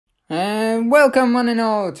welcome one and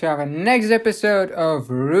all to our next episode of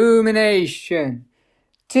Roomination.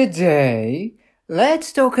 Today,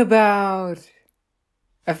 let's talk about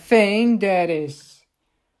a thing that is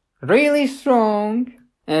really strong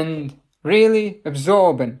and really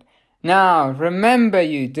absorbent. Now, remember,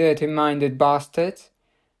 you dirty-minded bastards,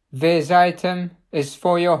 this item is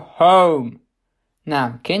for your home.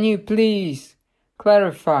 Now, can you please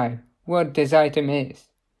clarify what this item is?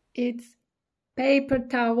 It's paper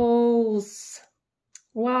towels.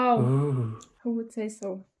 Wow. Ooh. Who would say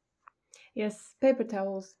so? Yes, paper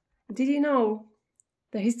towels. Did you know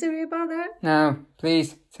the history about that? No,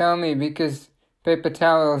 please tell me, because paper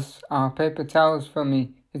towels are paper towels for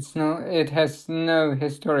me. It has no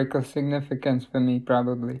historical significance for me,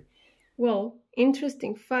 probably. Well,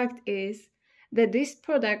 interesting fact is that this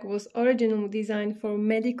product was originally designed for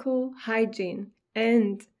medical hygiene,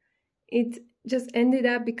 and it just ended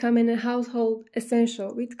up becoming a household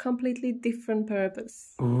essential with completely different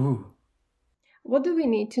purpose. Ooh. What do we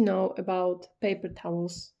need to know about paper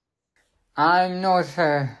towels? I'm not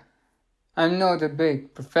a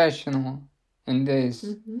big professional in this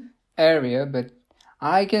area, but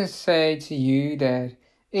I can say to you that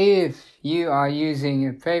if you are using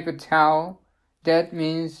a paper towel, that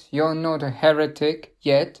means you're not a heretic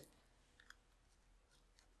yet.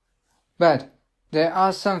 But there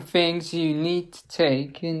are some things you need to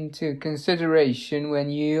take into consideration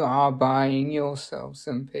when you are buying yourself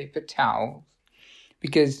some paper towels.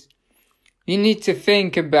 Because you need to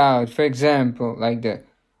think about, for example, like the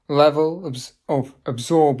level of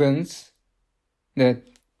absorbance that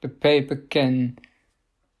the paper can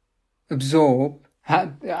absorb.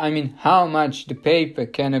 How much the paper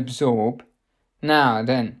can absorb. Now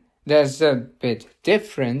then, there's a bit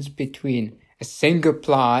difference between a single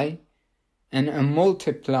ply and a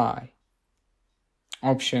multiply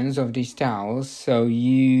options of these towels. So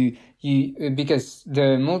you because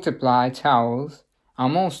the multiply towels are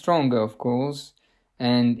more stronger, of course,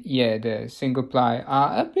 and yeah, the single ply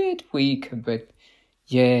are a bit weaker, but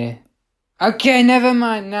yeah. Okay, never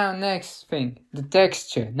mind. Now, next thing, the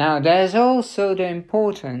texture. Now, there's also the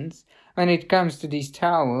importance when it comes to these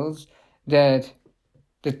towels that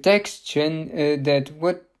the texture, that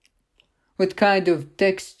what kind of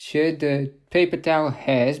texture the paper towel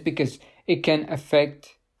has, because it can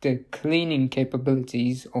affect the cleaning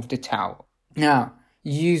capabilities of the towel. Now,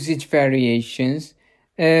 usage variations.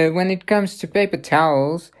 When it comes to paper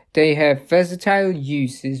towels, they have versatile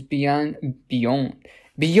uses beyond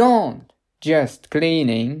just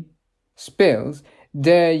cleaning spills.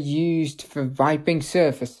 They're used for wiping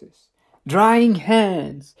surfaces, drying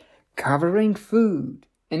hands, covering food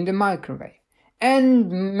in the microwave,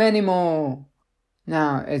 and many more.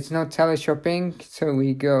 Now, it's not teleshopping, so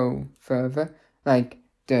we go further, like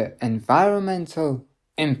the environmental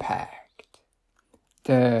impact.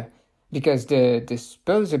 Because the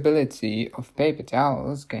disposability of paper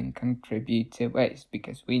towels can contribute to waste,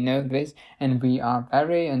 because we know this and we are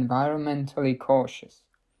very environmentally cautious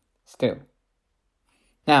still.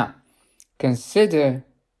 Now, consider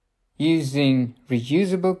using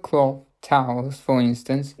reusable cloth towels, for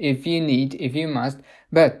instance, if you must,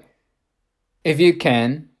 but if you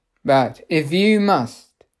can, but if you must,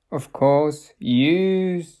 of course,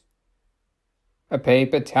 use a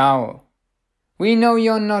paper towel. We know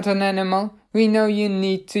you're not an animal, we know you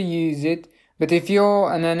need to use it, but if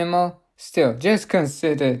you're an animal, still, just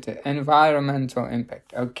consider the environmental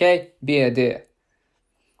impact, okay? Be a dear.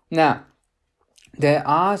 Now, there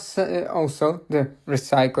are also the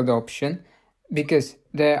recycled option, because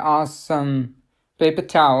there are some paper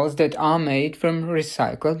towels that are made from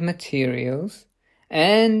recycled materials,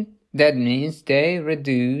 and that means they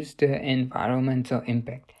reduce the environmental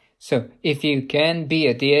impact. So, if you can, be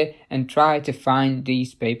a dear and try to find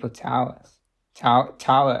these paper towers.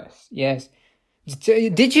 Towers, yes.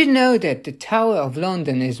 Did you know that the Tower of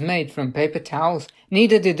London is made from paper towels?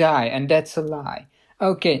 Neither did I, and that's a lie.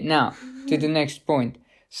 Okay, now, to the next point.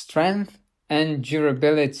 Strength and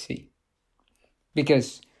durability.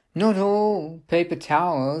 Because not all paper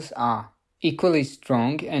towels are equally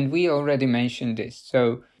strong, and we already mentioned this.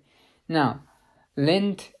 So, now,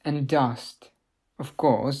 lint and dust. Of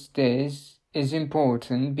course, this is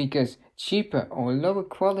important because cheaper or lower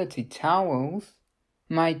quality towels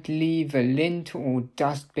might leave a lint or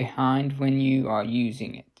dust behind when you are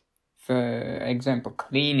using it. For example,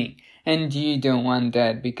 cleaning. And you don't want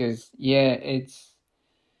that because, yeah, it's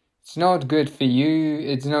not good for you,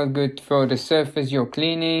 it's not good for the surface you're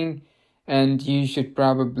cleaning, and you should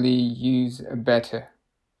probably use a better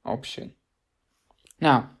option.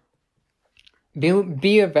 Now,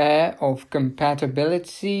 Be aware of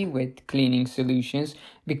compatibility with cleaning solutions,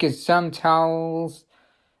 because some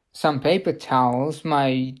paper towels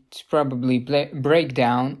might probably break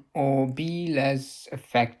down or be less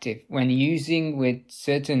effective when using with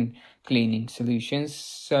certain cleaning solutions.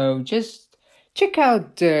 So just check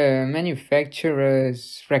out the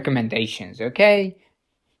manufacturer's recommendations, okay?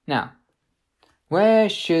 Now, where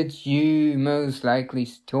should you most likely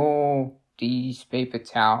store these paper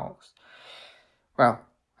towels? Well,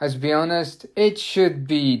 let's be honest, it should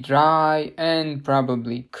be dry and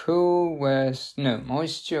probably cool with no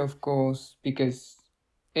moisture, of course, because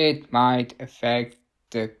it might affect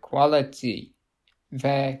their quality.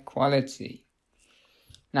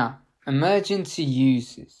 Now, emergency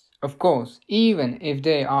uses. Of course, even if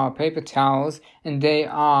they are paper towels and they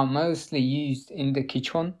are mostly used in the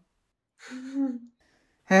kitchen,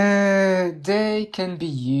 they can be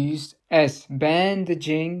used as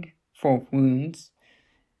bandaging for wounds,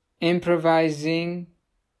 improvising,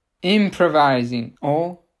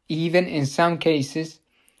 or even in some cases,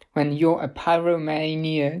 when you're a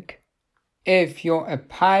pyromaniac, if you're a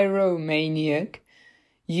pyromaniac,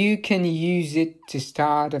 you can use it to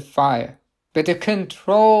start a fire. But a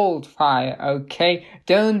controlled fire, okay?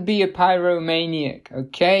 Don't be a pyromaniac,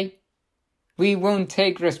 okay? We won't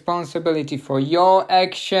take responsibility for your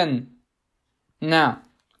action. Now,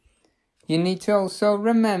 you need to also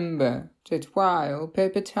remember that while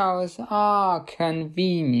paper towels are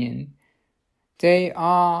convenient, they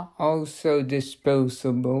are also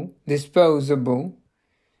disposable,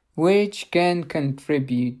 which can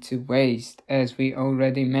contribute to waste, as we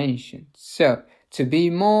already mentioned. So, to be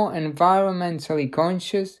more environmentally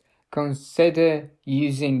conscious, consider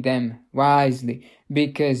using them wisely,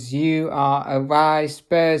 because you are a wise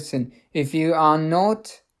person. If you are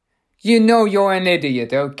not, you know you're an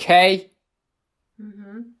idiot, okay?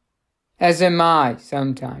 As am I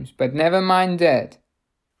sometimes, but never mind that.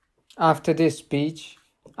 After this speech,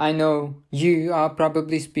 I know you are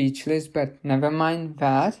probably speechless, but never mind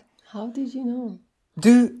that. How did you know?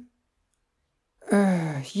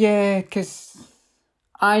 Yeah, 'cause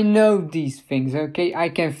I know these things, okay? I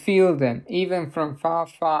can feel them, even from far,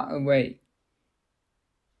 far away.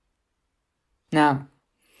 Now,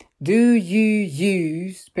 do you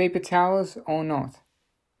use paper towels or not?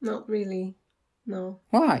 Not really, no.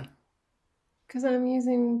 Why? Because I'm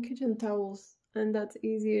using kitchen towels, and that's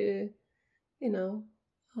easier,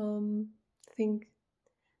 think.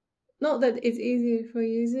 Not that it's easier for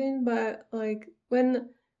using, but like when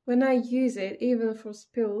I use it, even for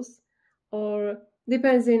spills, or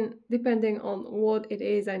depending on what it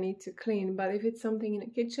is I need to clean. But if it's something in the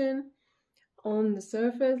kitchen, on the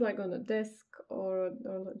surface, like on a desk or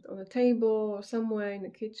on a table or somewhere in the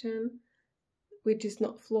kitchen, which is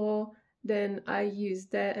not floor, then I use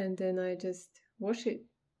that and then I just wash it.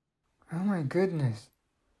 Oh my goodness.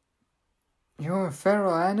 You're a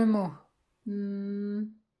feral animal.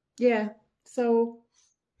 Yeah. So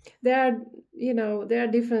there are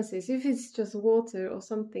differences. If it's just water or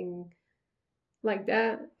something like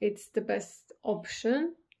that, it's the best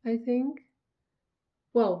option, I think.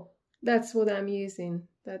 Well, that's what I'm using.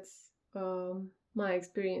 That's my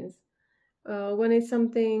experience. When it's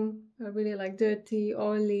something really like dirty,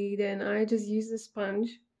 oily, then I just use a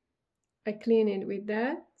sponge. I clean it with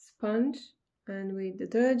that sponge and with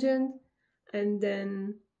detergent, and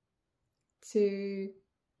then to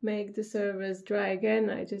make the surface dry again,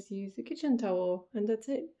 I just use a kitchen towel, and that's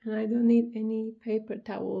it. And I don't need any paper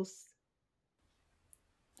towels.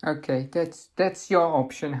 Okay, that's your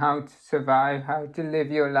option, how to survive, how to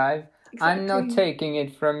live your life. Exactly. I'm not taking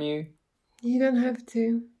it from you. You don't have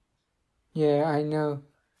to. Yeah, I know.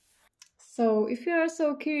 So if you are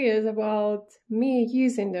so curious about me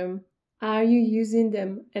using them, are you using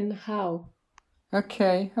them and how?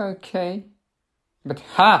 Okay. But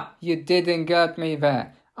you didn't get me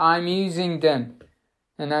there. I'm using them,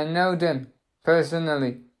 and I know them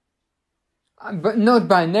personally. But not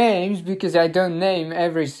by names, because I don't name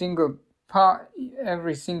every single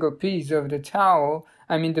piece of the towel.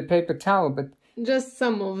 I mean the paper towel, but just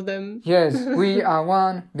some of them. Yes, we are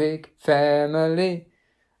one big family.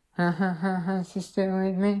 Sister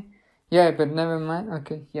with me. Yeah, but never mind.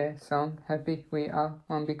 Okay, yeah, song, happy. We are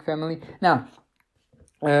one big family. Now,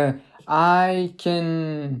 I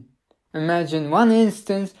can imagine one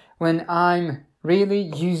instance when I'm really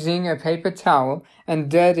using a paper towel,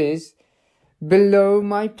 and that is below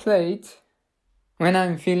my plate, when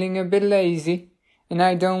I'm feeling a bit lazy and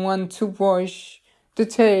I don't want to wash the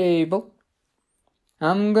table.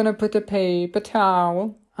 I'm gonna put a paper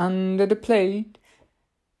towel under the plate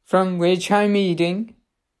from which I'm eating,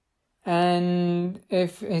 and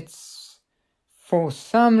if it's for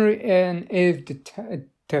some reason, if the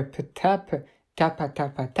tapa,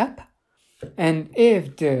 and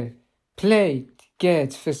if the plate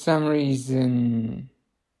gets for some reason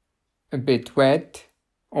a bit wet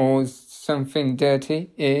or something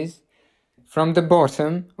dirty is from the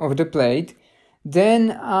bottom of the plate,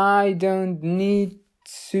 then I don't need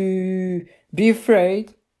to be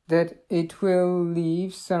afraid that it will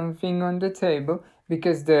leave something on the table,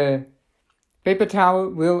 because the paper towel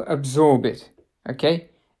will absorb it, okay?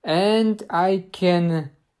 And I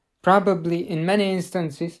can probably, in many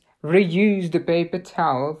instances, reuse the paper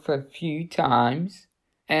towel for a few times.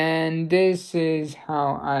 And this is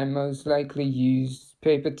how I most likely use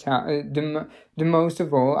paper towel. The most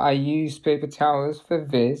of all, I use paper towels for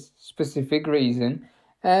this specific reason.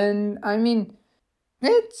 And I mean,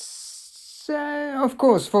 it's of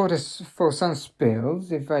course for some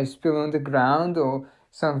spills. If I spill on the ground or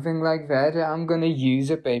something like that, I'm gonna use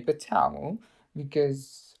a paper towel,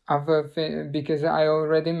 because because I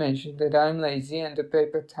already mentioned that I'm lazy, and the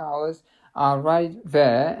paper towels are right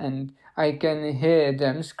there, and I can hear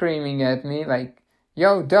them screaming at me like,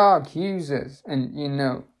 "Yo, dog, users!" And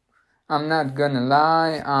I'm not gonna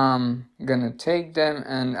lie, I'm gonna take them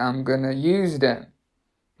and I'm gonna use them,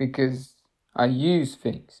 because I use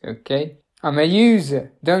things, okay? I'm a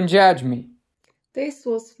user, don't judge me. This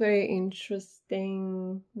was very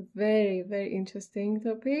interesting, very, very interesting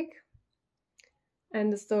topic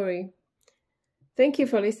and the story. Thank you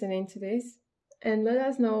for listening to this, and let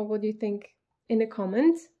us know what you think in the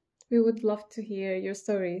comments. We would love to hear your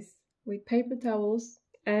stories with paper towels,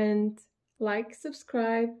 and like,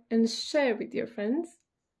 subscribe, and share with your friends.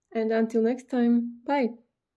 And until next time, bye.